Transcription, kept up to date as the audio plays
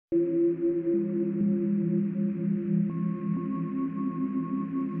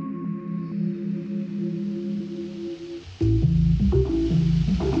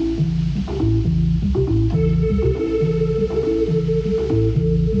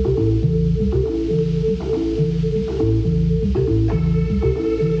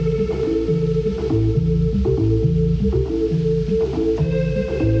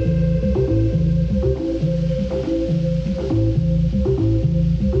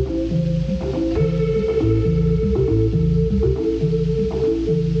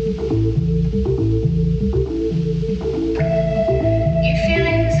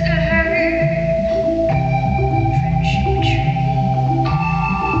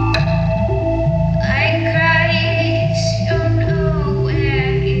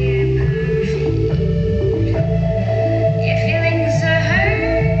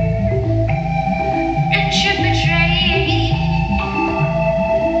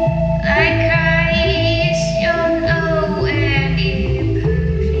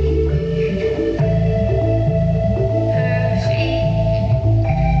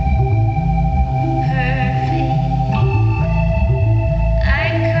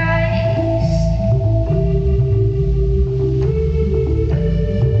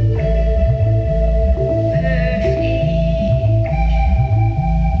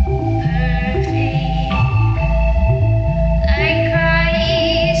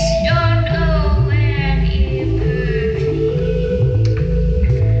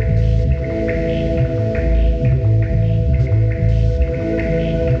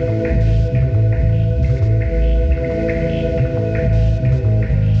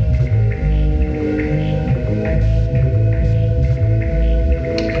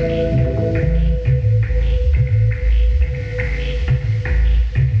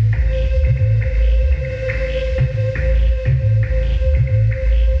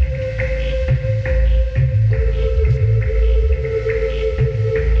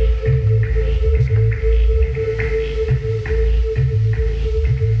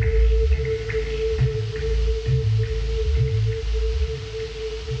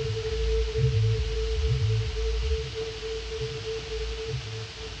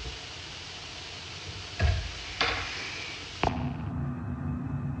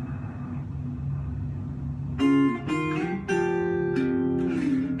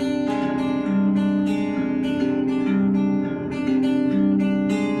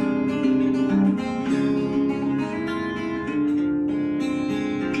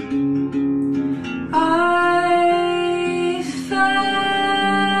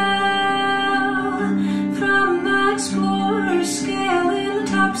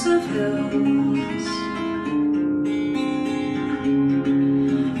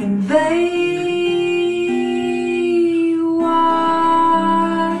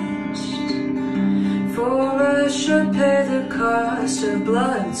cost of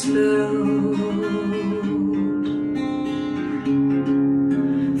blood spilled.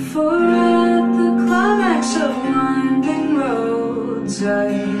 For at the climax of winding roads I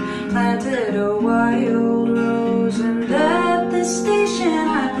planted a wild rose, and at the station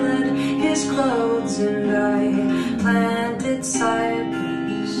I bled his clothes, and I planted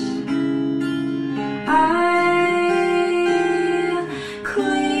cypress. I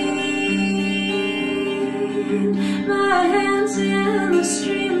cleaned my hands in the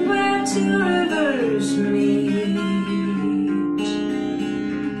stream where two rivers meet,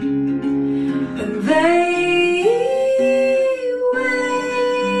 and they waved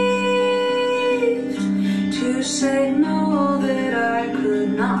to signal that I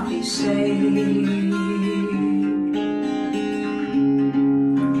could not be saved.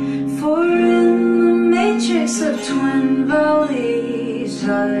 For in the matrix of twin valleys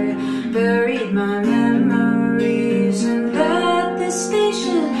I buried my memories, and at the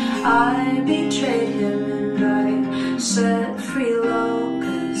station I betrayed him, and I set free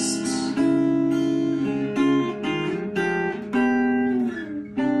locusts.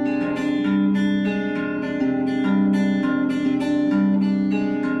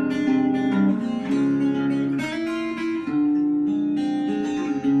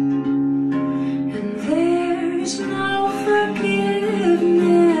 And there's no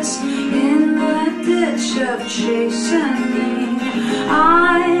forgiveness in the ditch of chasing me.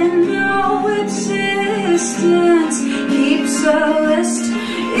 I know existence keeps a list.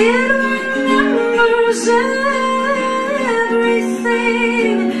 It remembers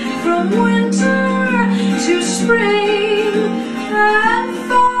everything from winter to spring and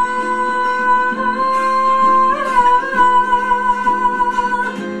fall.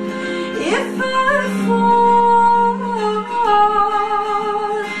 If I fall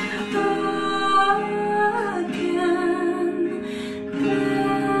again,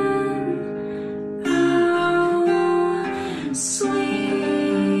 then I'll sleep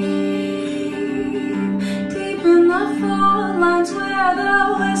deep in the fault lines where the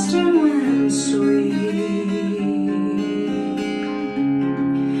western winds sweep.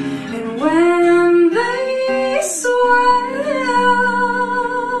 And when they swell,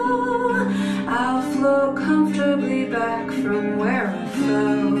 I'll float comfortably back from where I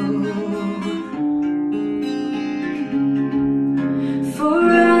fell. For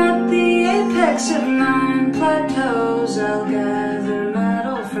at the apex of 9 plateaus I'll gather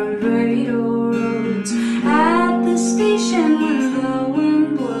metal from radial roads. At the station when the wind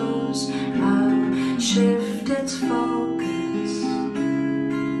blows I'll shift its focus.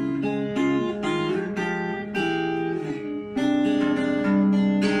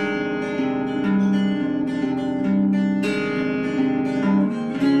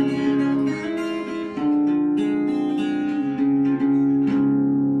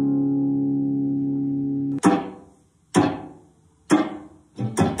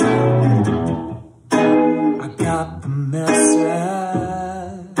 I got the message.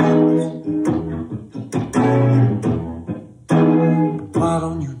 Why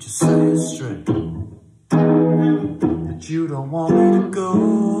don't you just say it straight that you don't want me to go?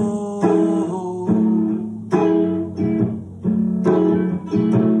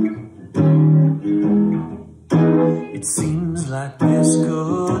 It seems like this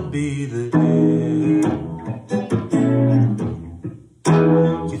could be the end.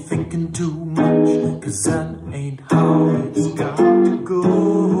 You're thinking too much, 'cause that ain't how it's got to go.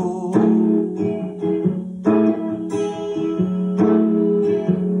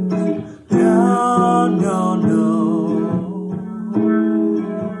 No, no, no.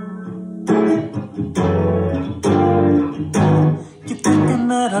 You're thinking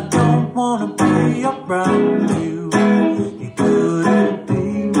that I don't wanna be around you. You couldn't be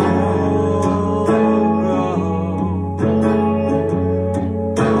wrong.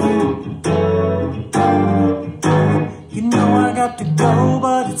 You know I got to go,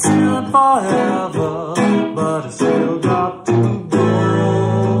 but it's not forever. But I still got to go.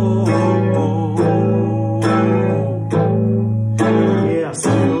 Yeah, I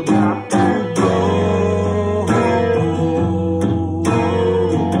still got to go.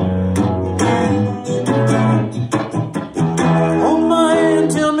 Hold my hand,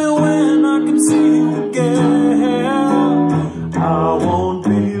 tell me when I can see you again. I won't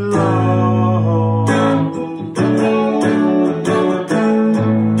be long.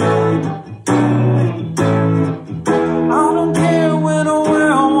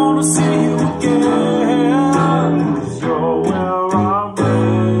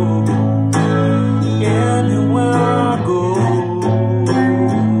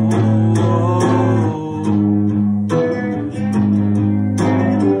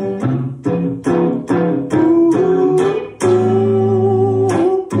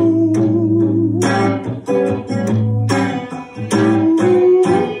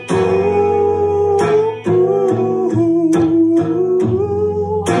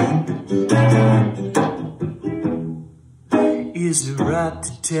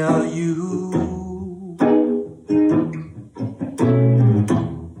 tell you,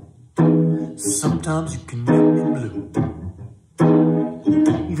 sometimes you can make me blue,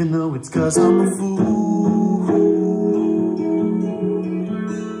 even though it's 'cause I'm a fool.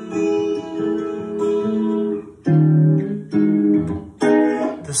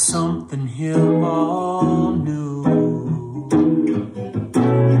 There's something here all new,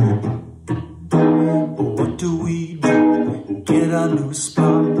 but what do we do? Get our new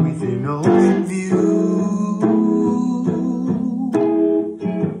spot within ocean view.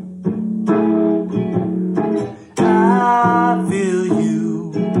 I feel you.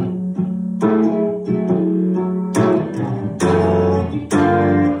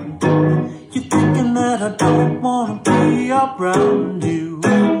 You're thinking that I don't wanna be around you.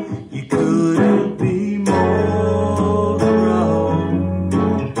 You couldn't be more wrong.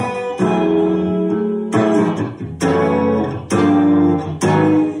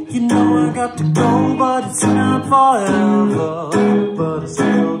 You know I got to go, but it's not forever. But I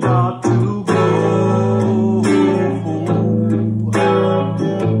still got to go.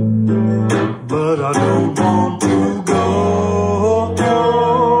 But I don't want to go.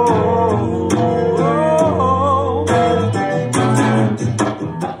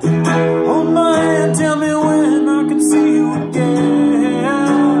 Hold my hand, tell me when I can see you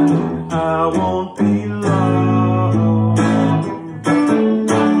again. I won't be long.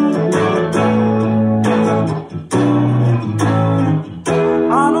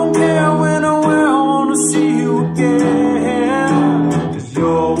 I don't care when or where I wanna see you again. 'Cause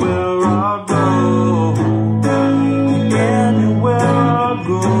you're where I go, anywhere I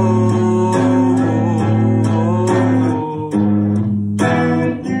go.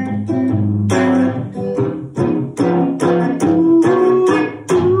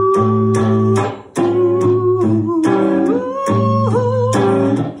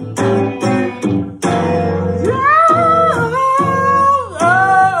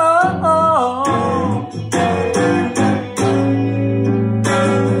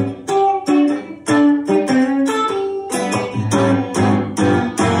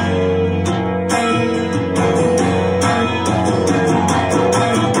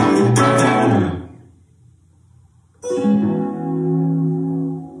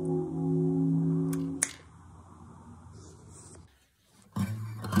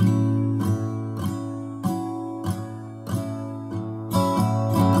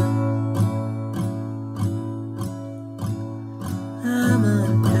 I'm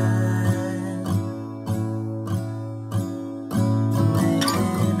unkind,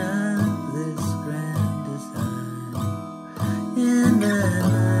 making of this grand design in my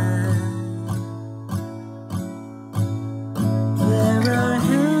mind. There are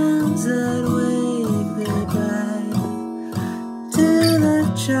hands that wave goodbye to the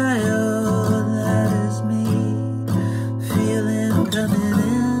child that is me, feeling coming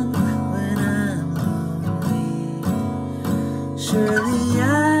in when I'm lonely. Surely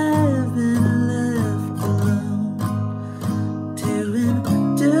I've been left alone to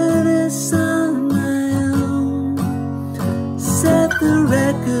endure this on my own. Set the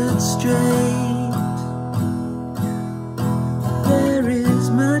record straight. There is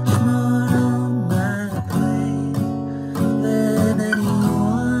much more on my plate than any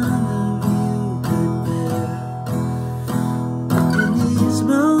one of you could bear. In these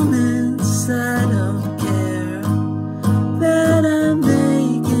moments I don't care that I'm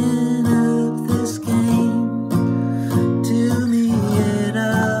making up this game. To me it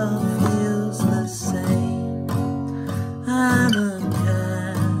all feels the same. I'm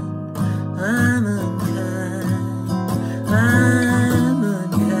unkind,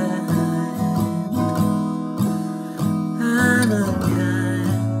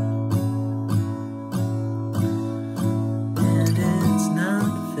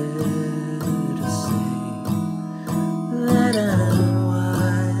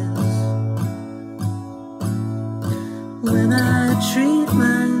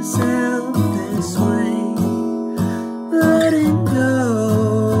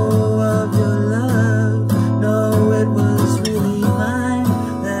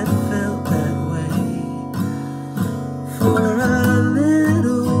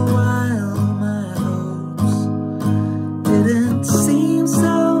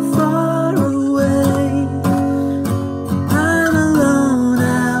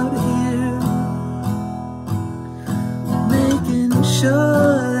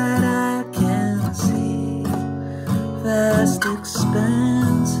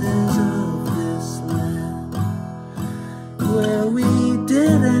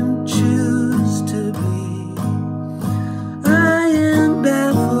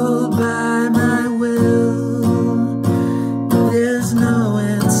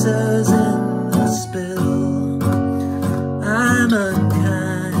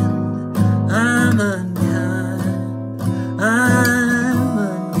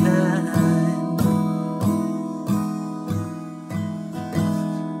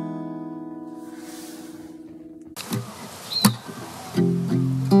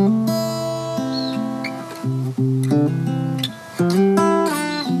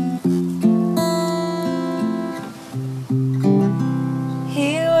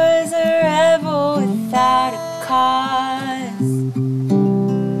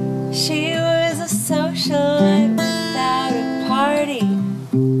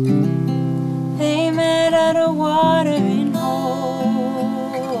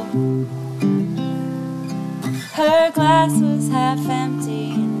 glass was half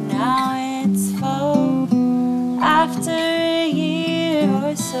empty and now it's full. After a year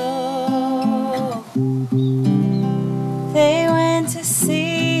or so, they went to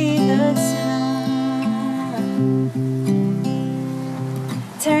see the snow.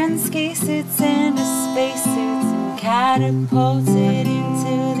 Turned ski suits into spacesuits and catapulted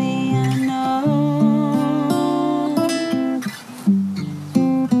into the unknown.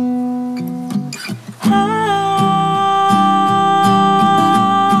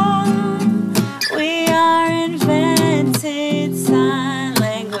 We are invented sign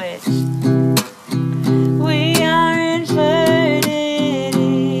language. We are inverted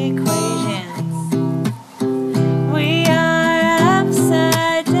equations. We are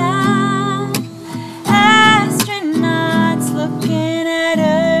upside down astronauts looking at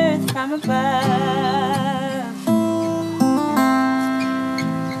Earth from above.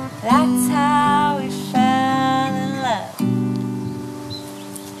 That's how we fell in love.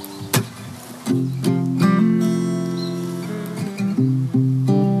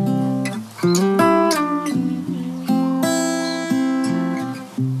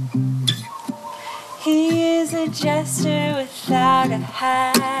 He is a jester without a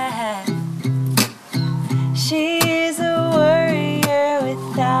hat. She is a warrior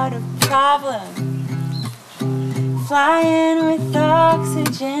without a problem, flying with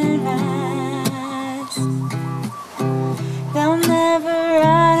oxygen masks. They'll never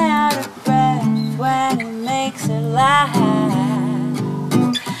run out of breath when it makes her laugh.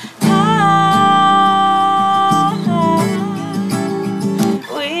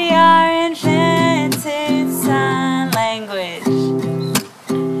 We are invented sign language.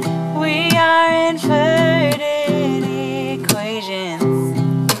 We are inverted equations.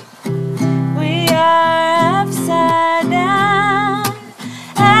 We are upside down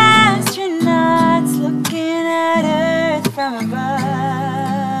astronauts looking at Earth from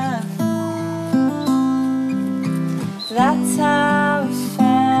above. That's how we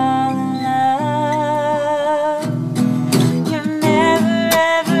fell in love. You never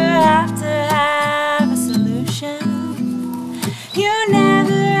ever have to have a solution. You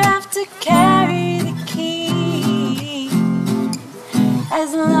never have to carry the key.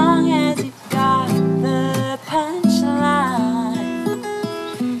 As long as you got the punchline,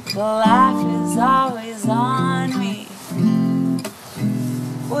 the laugh is always on me.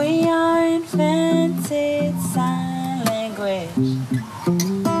 We are invented sign language.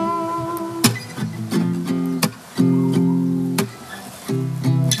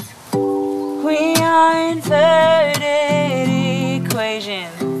 We are inverted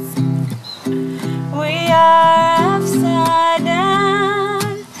equations. We are upside down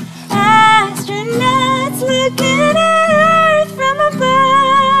astronauts looking at Earth from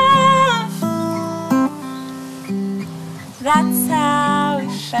above. That's how we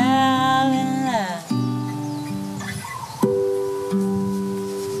fell in love.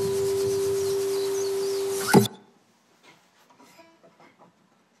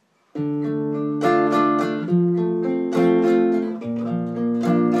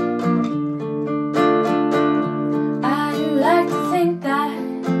 I like to think that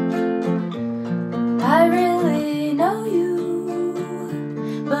I really know you,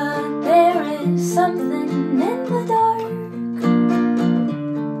 but there is something in the dark,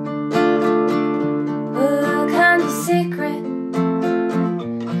 a kind of secret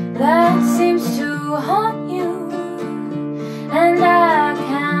that seems to haunt you, and I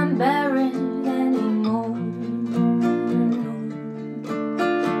can't bear it anymore.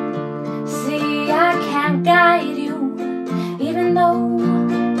 See, I can't guide you, even though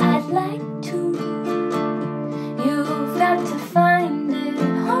I'd like to. You've got to find it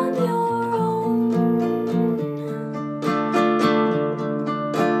on your own.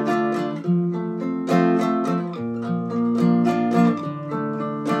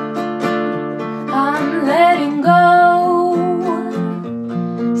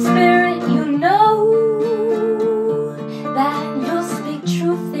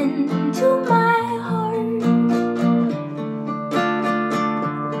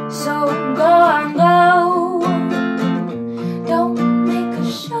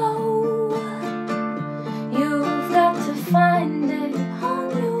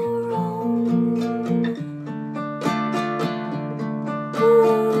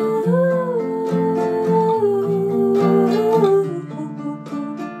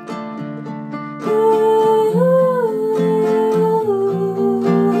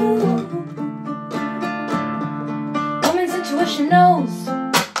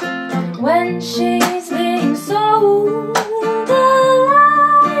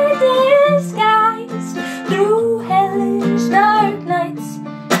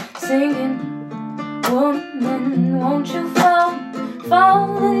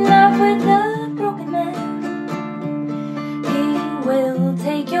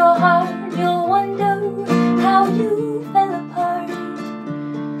 take your heart, you'll wonder how you fell apart.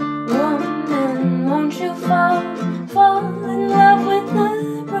 Woman, won't you fall in love with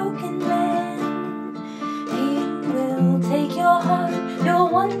a broken man? He will take your heart, you'll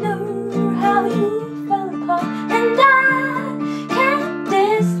wonder how you fell apart. And I can't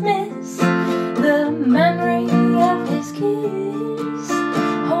dismiss the memory of his kiss,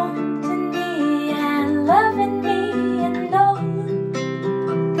 holding me and loving me and all.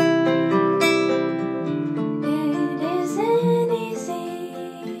 It isn't easy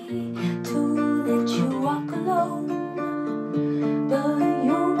to let you walk alone, but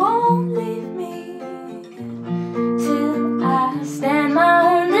you won't leave me till I stand my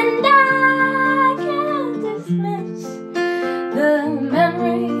own. And I can't dismiss the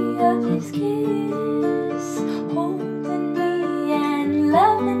memory of his kiss, holding me and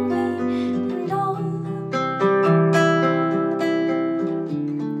loving me and all.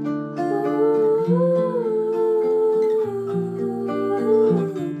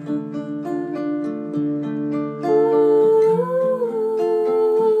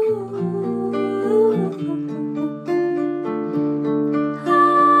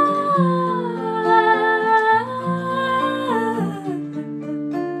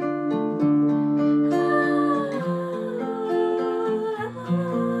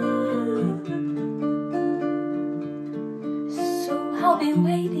 So I'll be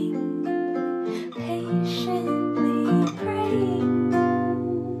waiting, patiently praying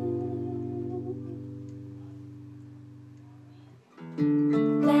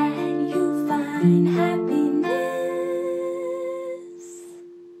that you find happiness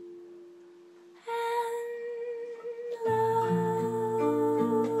and love.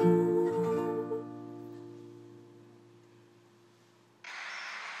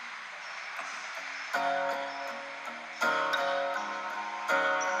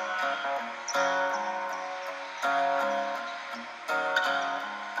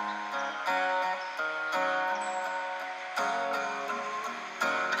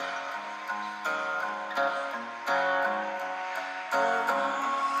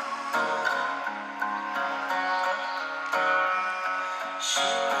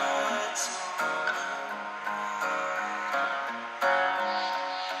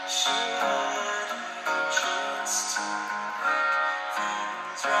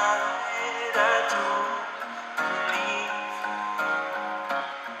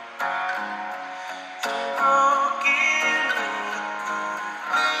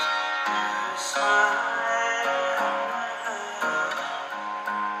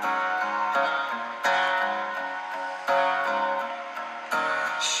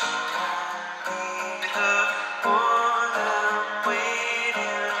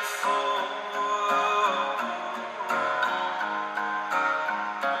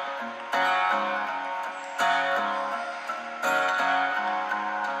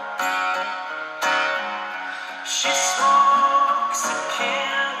 She smokes a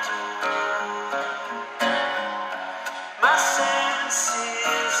candle. My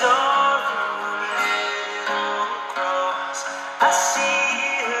senses are a little cross. I see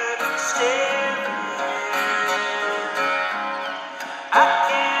her staring. I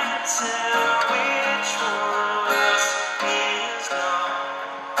can't tell which one is lost.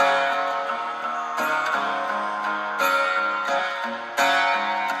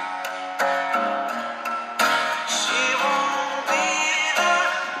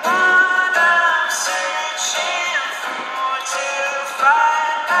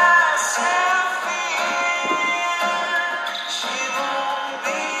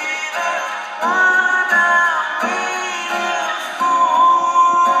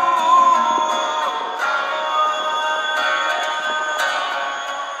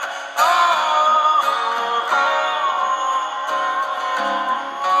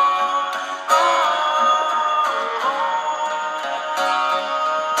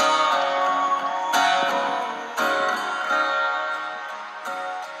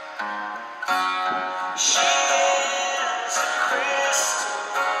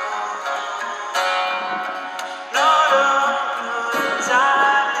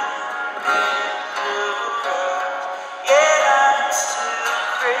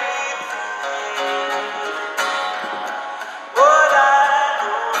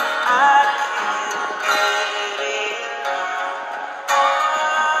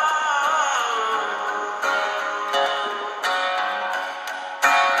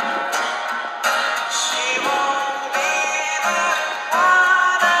 She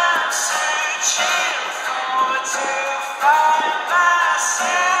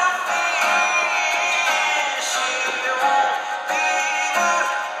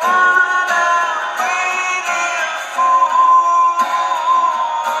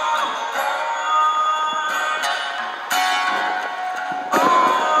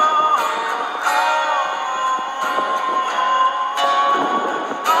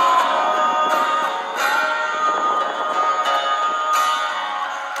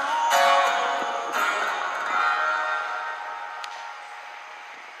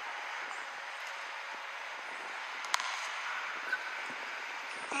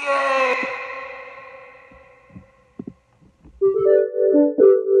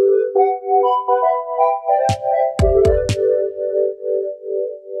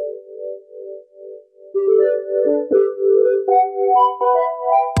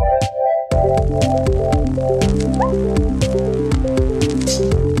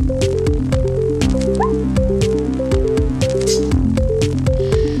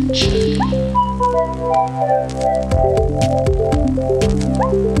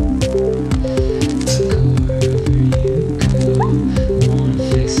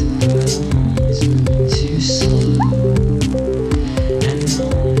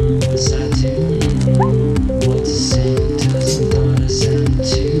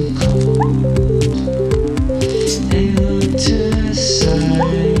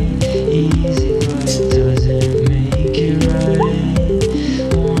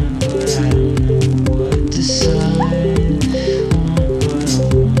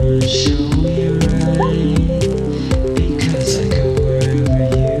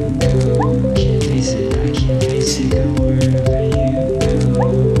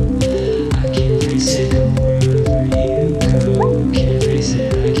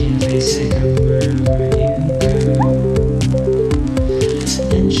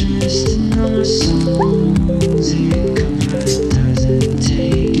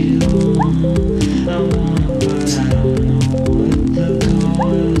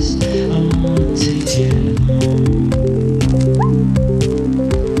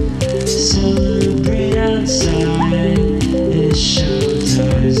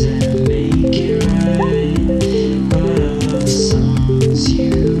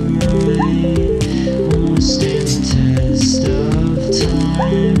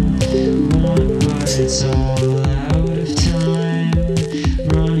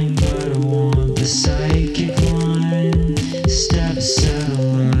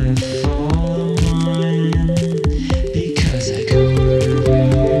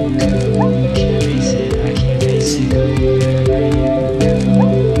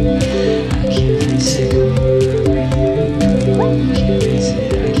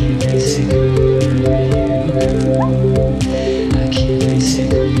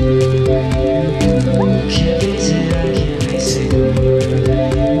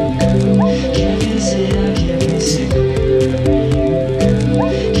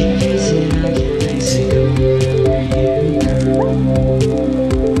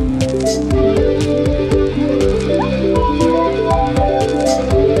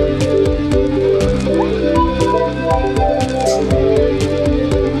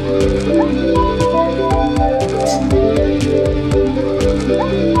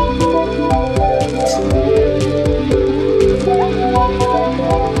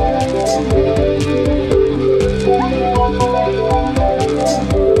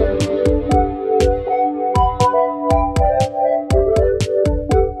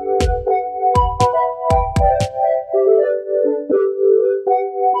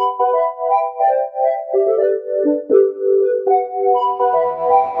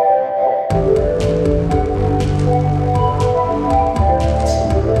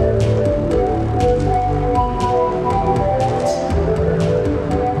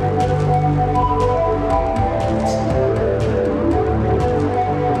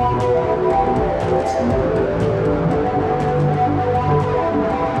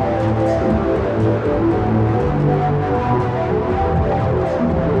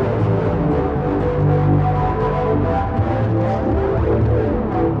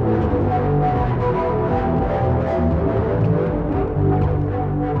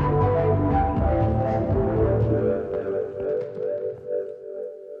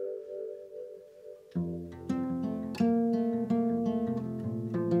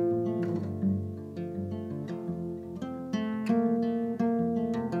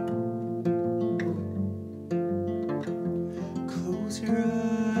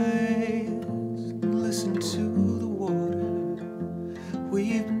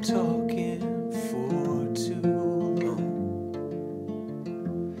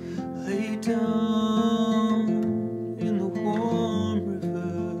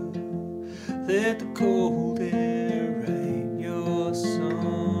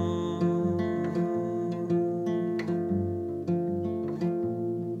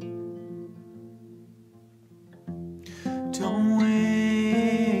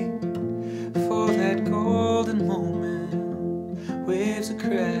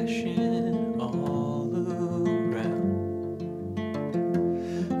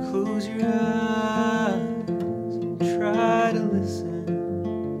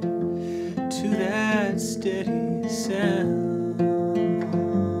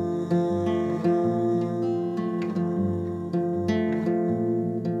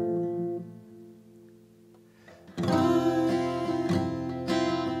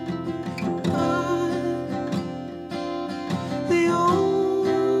The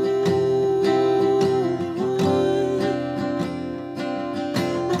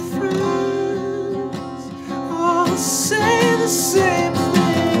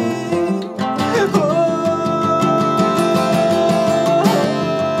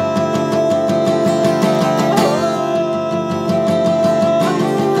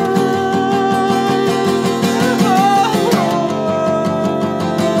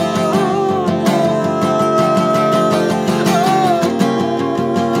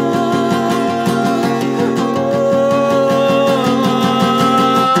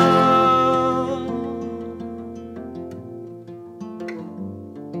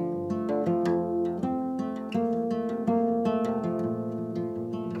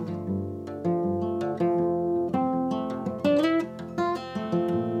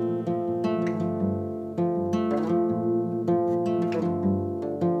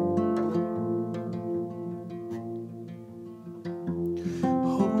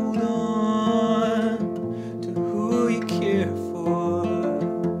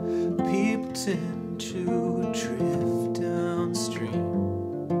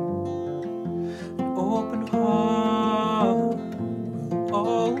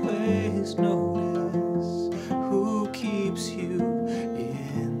always notice.